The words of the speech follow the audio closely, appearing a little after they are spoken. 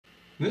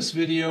In this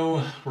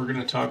video, we're going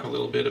to talk a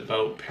little bit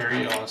about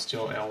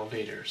periosteal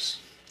elevators.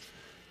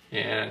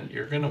 And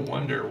you're going to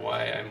wonder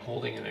why I'm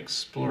holding an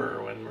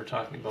Explorer when we're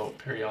talking about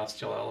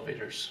periosteal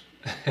elevators.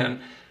 And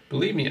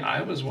believe me,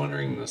 I was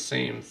wondering the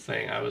same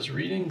thing. I was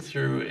reading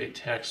through a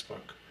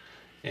textbook,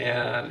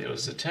 and it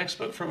was a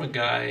textbook from a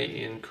guy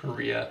in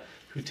Korea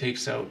who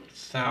takes out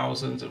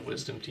thousands of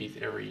wisdom teeth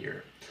every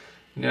year.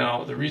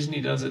 Now, the reason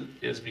he does it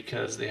is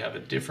because they have a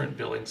different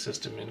billing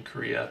system in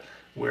Korea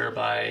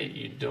whereby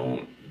you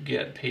don't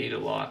get paid a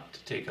lot to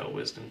take out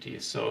wisdom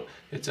teeth. So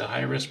it's a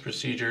high-risk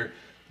procedure,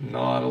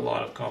 not a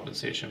lot of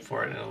compensation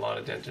for it, and a lot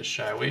of dentists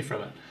shy away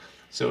from it.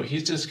 So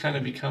he's just kind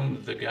of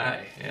become the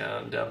guy,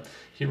 and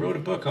he wrote a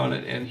book on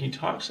it, and he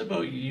talks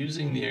about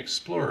using the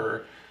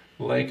Explorer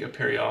like a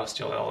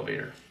periosteal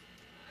elevator.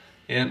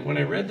 And when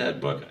I read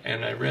that book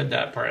and I read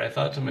that part, I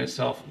thought to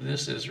myself,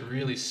 this is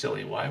really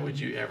silly. Why would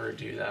you ever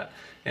do that?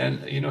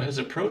 And, you know, his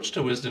approach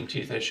to wisdom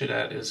teeth, I should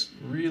add, is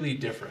really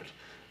different.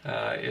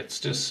 It's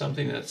just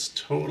something that's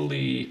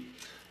totally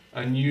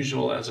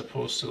unusual as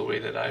opposed to the way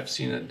that I've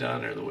seen it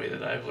done or the way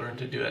that I've learned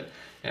to do it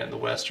and the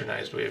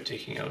westernized way of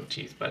taking out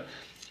teeth. But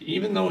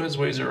even though his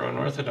ways are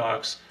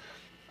unorthodox,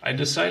 I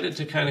decided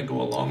to kind of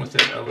go along with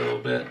it a little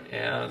bit,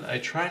 and I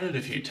tried it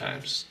a few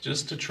times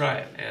just to try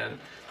it. And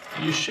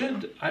you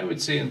should, I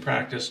would say in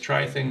practice,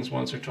 try things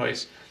once or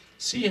twice,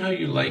 see how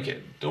you like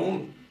it.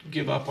 Don't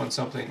give up on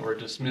something or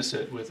dismiss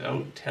it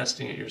without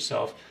testing it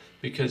yourself,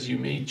 because you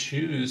may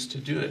choose to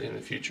do it in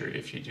the future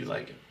if you do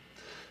like it.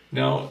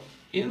 Now,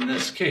 in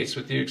this case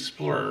with the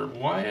Explorer,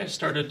 why I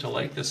started to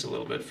like this a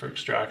little bit for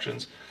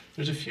extractions,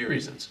 there's a few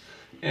reasons.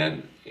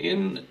 And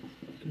in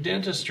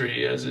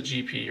dentistry, as a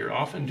GP, you're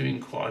often doing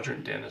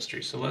quadrant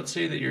dentistry. So let's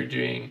say that you're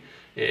doing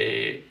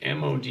a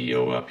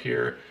MODO up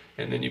here,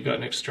 and then you've got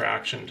an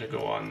extraction to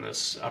go on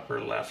this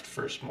upper left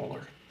first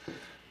molar.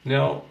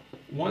 Now,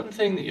 one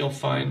thing that you'll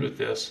find with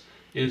this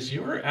is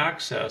your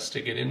access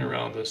to get in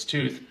around this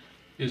tooth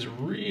is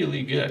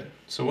really good.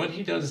 So what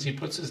he does is he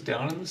puts this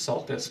down in the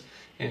sulcus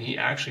and he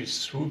actually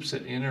swoops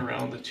it in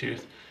around the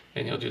tooth,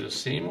 and he'll do the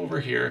same over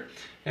here.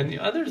 And the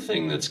other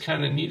thing that's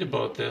kind of neat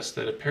about this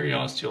that a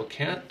periosteal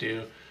can't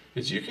do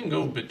is you can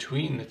go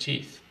between the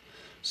teeth.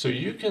 So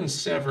you can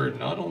sever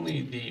not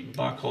only the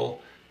buccal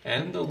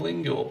and the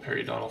lingual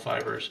periodontal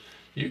fibers,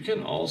 you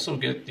can also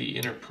get the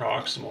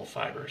interproximal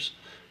fibers.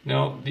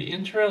 Now, the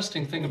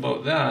interesting thing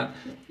about that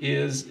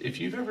is if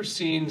you've ever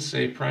seen,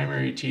 say,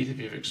 primary teeth, if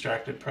you've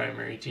extracted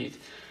primary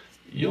teeth,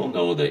 you'll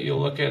know that you'll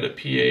look at a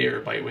PA or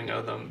a bite wing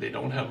of them, they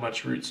don't have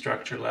much root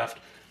structure left,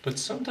 but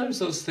sometimes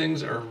those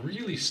things are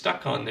really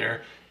stuck on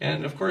there,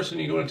 and of course when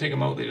you go to take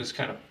them out, they just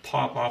kind of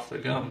pop off the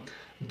gum,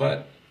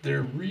 but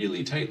they're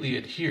really tightly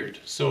adhered.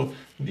 So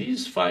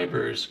these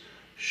fibers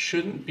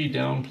shouldn't be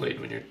downplayed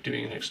when you're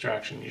doing an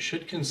extraction. You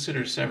should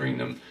consider severing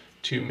them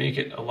to make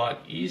it a lot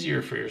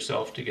easier for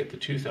yourself to get the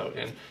tooth out.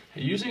 And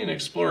using an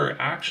Explorer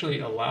actually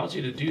allows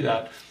you to do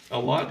that a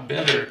lot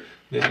better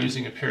than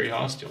using a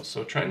periosteal.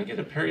 So trying to get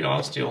a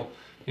periosteal,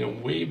 you know,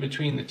 way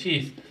between the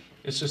teeth,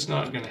 it's just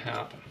not going to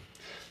happen.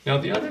 Now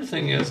the other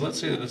thing is,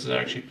 let's say that this is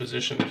actually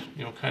positioned,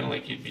 you know, kind of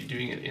like you'd be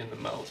doing it in the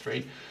mouth,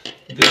 right?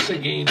 This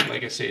again,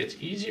 like I say, it's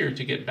easier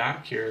to get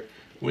back here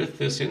with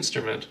this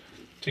instrument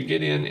to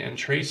get in and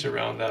trace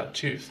around that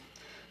tooth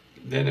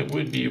than it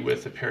would be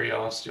with a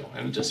periosteal.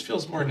 And it just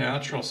feels more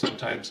natural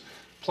sometimes.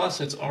 Plus,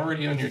 it's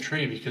already on your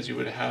tray because you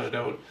would have had it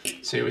out,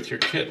 say, with your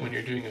kit when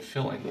you're doing a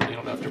filling. You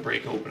don't have to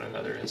break open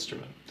another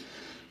instrument.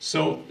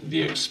 So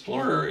the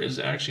Explorer is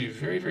actually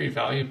very, very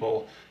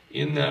valuable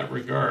in that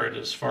regard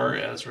as far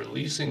as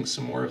releasing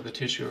some more of the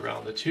tissue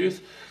around the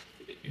tooth.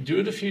 Do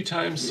it a few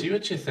times, see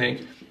what you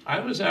think. I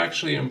was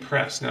actually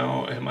impressed.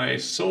 Now, am I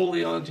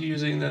solely onto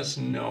using this?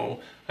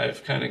 No.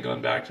 I've kind of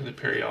gone back to the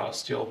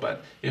periosteal,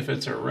 but if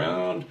it's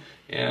around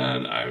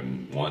and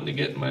I'm wanting to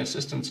get my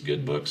assistant's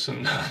good books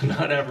and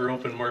not ever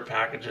open more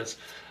packages,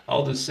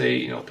 I'll just say,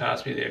 you know,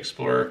 pass me the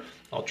Explorer.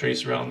 I'll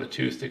trace around the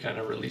tooth to kind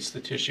of release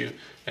the tissue,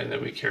 and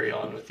then we carry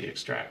on with the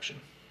extraction.